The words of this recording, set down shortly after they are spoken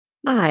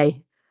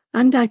Hi,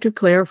 I'm Dr.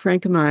 Claire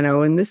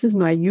Francomano, and this is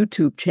my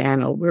YouTube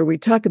channel where we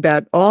talk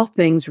about all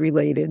things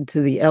related to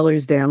the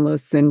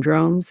Ehlers-Danlos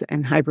Syndromes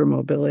and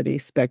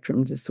Hypermobility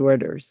Spectrum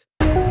Disorders.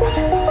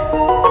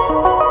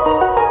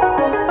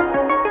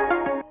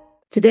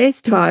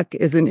 Today's talk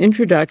is an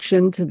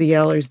introduction to the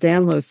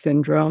Ehlers-Danlos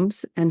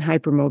Syndromes and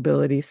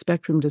Hypermobility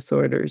Spectrum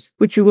Disorders,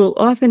 which you will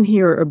often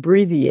hear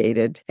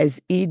abbreviated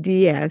as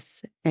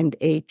EDS and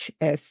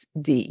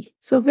HSD.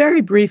 So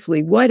very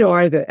briefly, what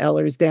are the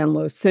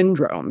Ehlers-Danlos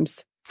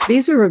Syndromes?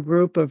 These are a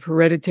group of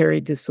hereditary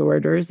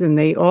disorders, and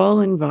they all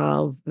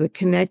involve the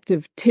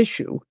connective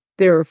tissue.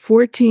 There are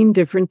 14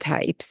 different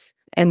types,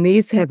 and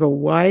these have a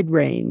wide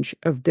range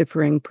of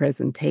differing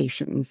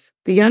presentations.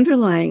 The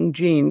underlying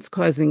genes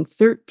causing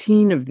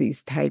 13 of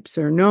these types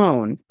are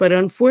known, but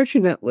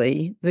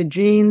unfortunately, the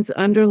genes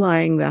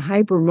underlying the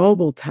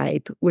hypermobile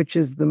type, which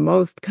is the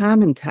most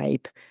common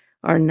type,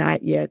 are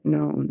not yet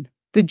known.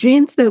 The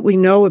genes that we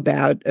know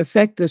about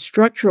affect the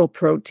structural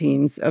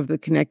proteins of the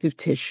connective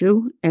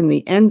tissue and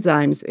the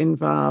enzymes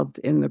involved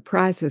in the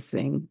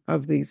processing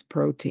of these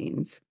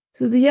proteins.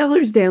 So the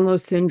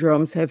Ehlers-Danlos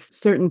syndromes have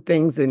certain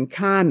things in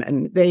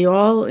common. They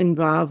all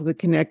involve the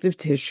connective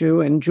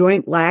tissue, and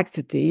joint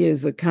laxity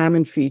is a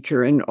common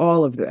feature in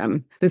all of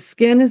them. The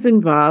skin is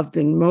involved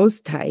in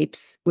most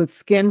types, with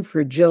skin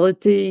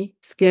fragility,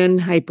 skin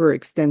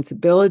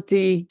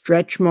hyperextensibility,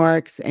 stretch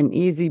marks, and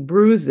easy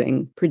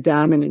bruising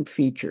predominant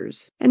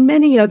features. And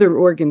many other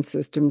organ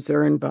systems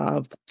are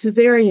involved to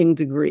varying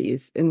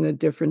degrees in the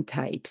different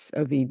types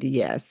of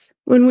EDS.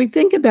 When we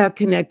think about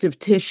connective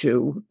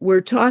tissue,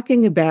 we're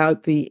talking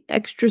about the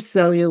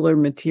extracellular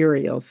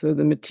material, so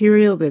the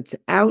material that's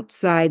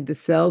outside the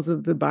cells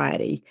of the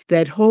body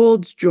that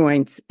holds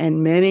joints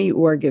and many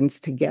organs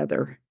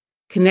together.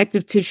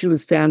 Connective tissue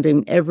is found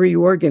in every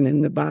organ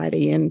in the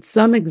body, and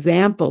some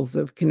examples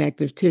of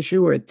connective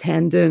tissue are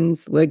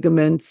tendons,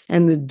 ligaments,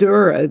 and the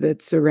dura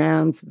that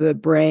surrounds the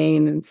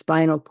brain and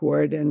spinal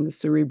cord and the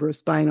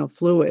cerebrospinal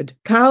fluid.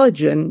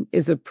 Collagen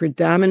is a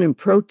predominant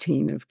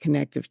protein of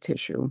connective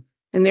tissue.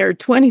 And there are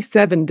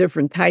 27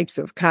 different types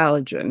of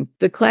collagen.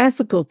 The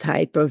classical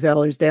type of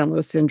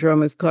Ehlers-Danlos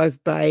syndrome is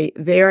caused by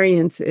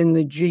variants in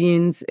the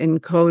genes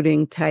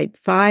encoding type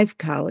 5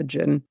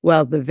 collagen,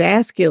 while the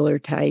vascular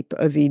type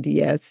of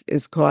EDS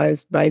is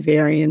caused by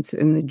variants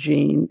in the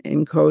gene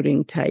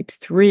encoding type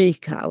 3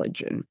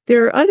 collagen.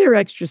 There are other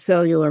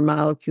extracellular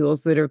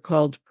molecules that are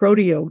called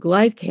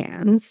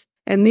proteoglycans,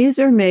 and these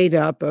are made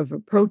up of a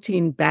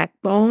protein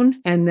backbone,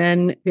 and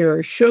then there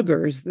are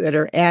sugars that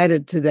are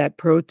added to that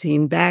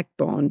protein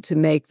backbone to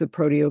make the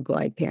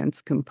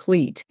proteoglycans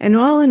complete. And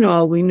all in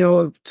all, we know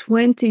of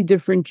 20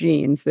 different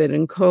genes that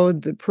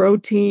encode the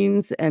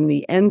proteins and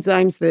the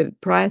enzymes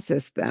that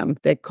process them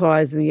that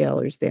cause the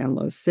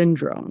Ehlers-Danlos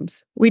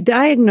syndromes. We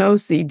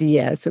diagnose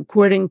EDS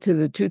according to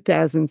the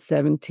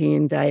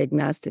 2017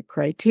 diagnostic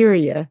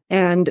criteria,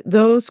 and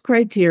those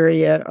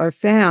criteria are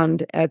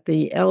found at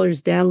the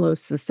Ehlers-Danlos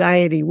Society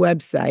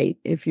website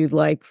if you'd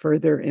like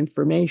further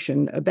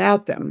information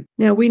about them.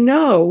 Now, we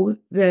know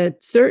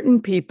that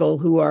certain people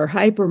who are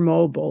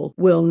hypermobile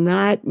will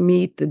not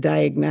meet the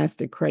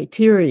diagnostic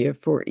criteria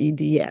for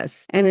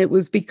EDS, and it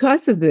was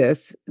because of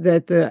this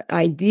that the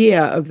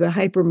idea of the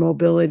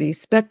hypermobility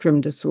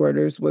spectrum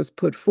disorders was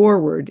put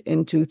forward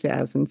in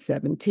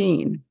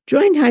 2017.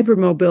 Joint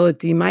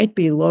hypermobility might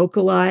be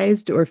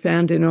localized or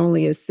found in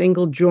only a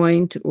single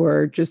joint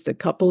or just a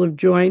couple of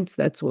joints.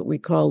 That's what we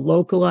call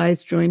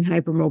localized joint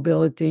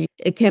hypermobility.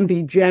 It can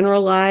be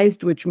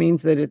generalized, which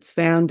means that it's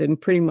found in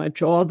pretty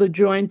much all the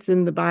joints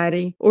in the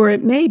body, or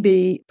it may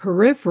be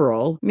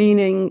peripheral,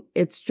 meaning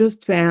it's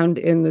just found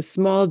in the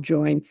small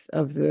joints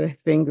of the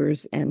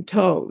fingers and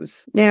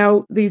toes.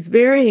 Now, these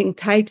varying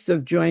types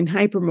of joint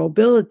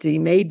hypermobility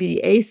may be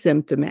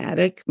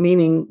asymptomatic,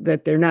 meaning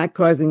that they're not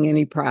causing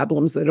any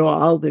problems at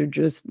all. They're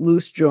just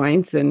loose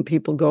joints and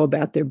people go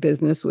about their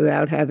business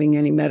without having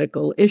any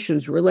medical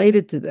issues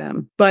related to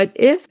them. But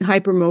if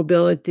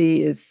hypermobility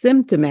is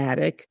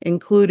symptomatic,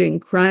 including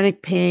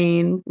chronic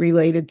pain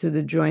related to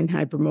the joint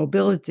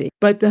hypermobility,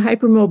 but the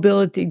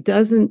hypermobility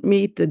doesn't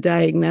meet the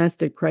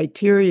diagnostic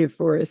criteria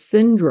for a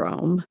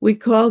syndrome, we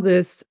call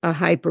this a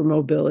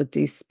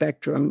hypermobility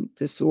spectrum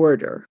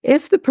disorder.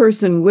 If the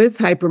person with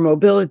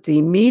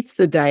hypermobility meets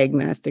the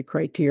diagnostic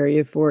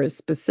criteria for a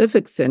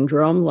specific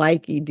syndrome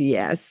like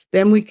EDS,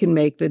 then we can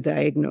make the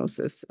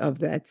diagnosis of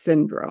that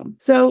syndrome.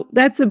 So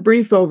that's a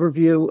brief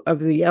overview of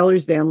the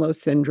Ehlers-Danlos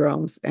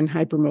syndromes and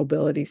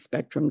hypermobility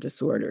spectrum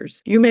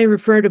disorders. You may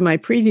refer to my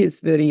previous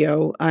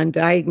video on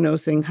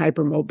diagnosing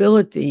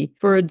hypermobility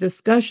for a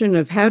discussion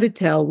of how to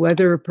tell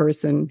whether a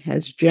person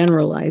has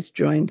generalized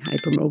joint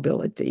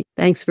hypermobility.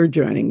 Thanks for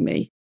joining me.